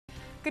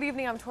Good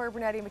evening, I'm Tori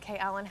Brunetti. McKay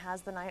Allen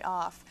has the night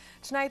off.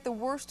 Tonight, the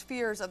worst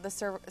fears of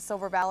the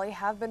Silver Valley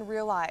have been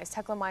realized.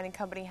 Hecla Mining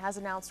Company has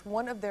announced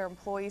one of their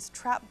employees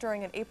trapped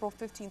during an April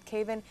 15th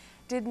cave-in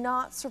did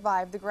not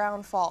survive the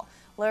ground fall.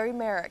 Larry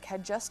Marek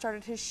had just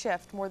started his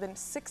shift more than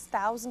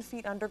 6,000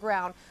 feet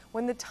underground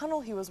when the tunnel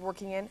he was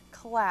working in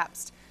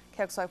collapsed.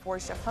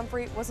 KXLY4's Jeff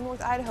Humphrey was in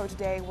North Idaho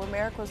today, where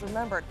Marek was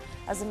remembered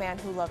as a man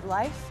who loved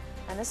life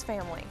and his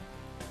family.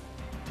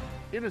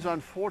 It is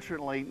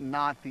unfortunately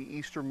not the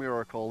Easter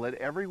miracle that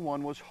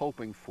everyone was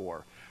hoping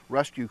for.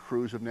 Rescue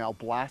crews have now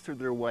blasted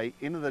their way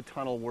into the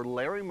tunnel where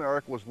Larry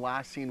Marek was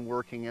last seen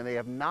working, and they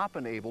have not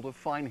been able to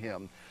find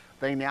him.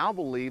 They now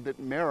believe that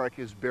Marek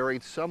is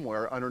buried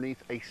somewhere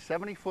underneath a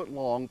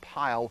 70-foot-long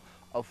pile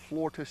of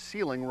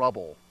floor-to-ceiling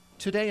rubble.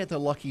 Today at the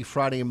Lucky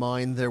Friday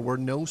mine, there were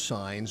no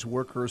signs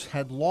workers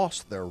had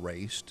lost their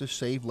race to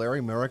save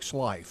Larry Marek's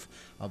life,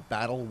 a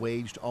battle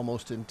waged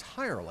almost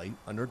entirely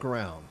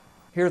underground.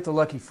 Here at the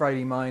Lucky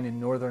Friday mine in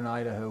northern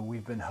Idaho,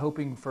 we've been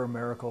hoping for a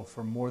miracle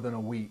for more than a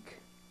week,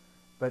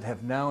 but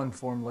have now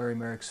informed Larry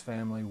Marek's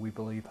family we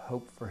believe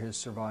hope for his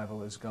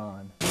survival is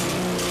gone.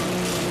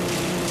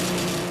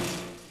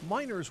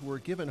 Miners were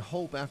given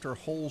hope after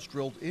holes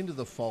drilled into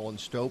the fallen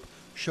stope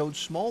showed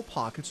small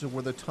pockets of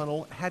where the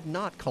tunnel had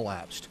not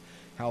collapsed.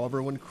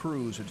 However, when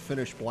crews had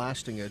finished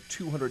blasting a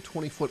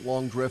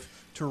 220-foot-long drift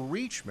to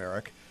reach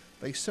Marek,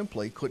 they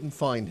simply couldn't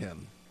find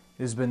him.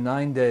 It has been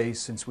 9 days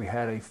since we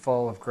had a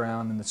fall of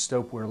ground in the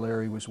stope where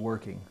Larry was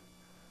working.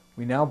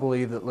 We now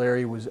believe that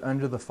Larry was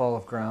under the fall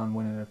of ground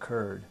when it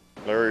occurred.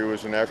 Larry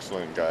was an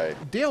excellent guy.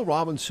 Dale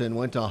Robinson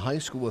went to high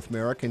school with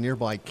Marek in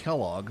nearby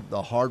Kellogg.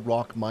 The hard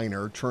rock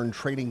miner turned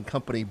trading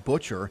company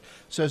butcher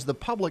says the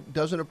public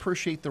doesn't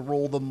appreciate the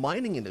role the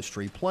mining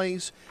industry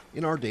plays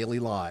in our daily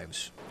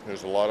lives.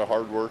 There's a lot of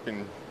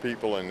hard-working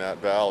people in that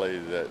valley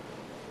that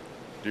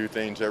do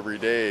things every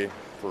day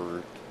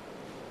for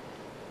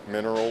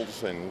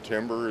minerals and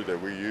timber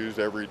that we use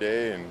every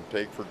day and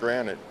take for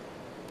granted.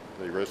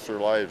 They risk their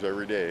lives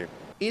every day.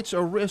 It's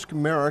a risk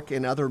Marek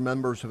and other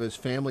members of his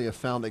family have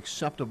found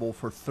acceptable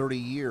for 30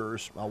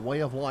 years, a way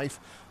of life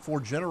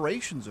for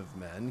generations of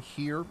men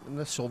here in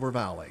the Silver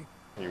Valley.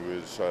 He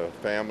was a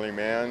family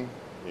man.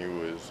 He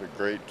was a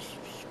great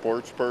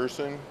sports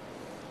person,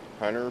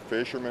 hunter,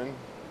 fisherman,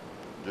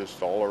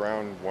 just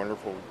all-around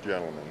wonderful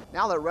gentleman.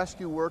 Now that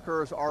rescue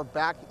workers are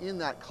back in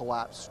that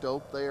collapsed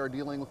stope, they are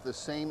dealing with the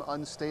same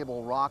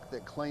unstable rock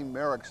that claimed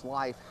Marek's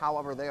life.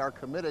 However, they are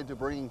committed to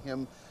bringing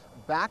him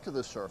back to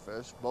the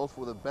surface, both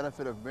for the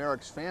benefit of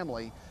Marek's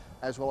family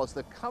as well as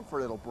the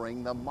comfort it'll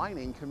bring the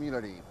mining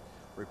community.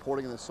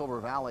 Reporting in the Silver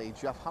Valley,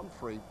 Jeff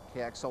Humphrey,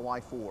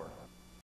 KXLY4.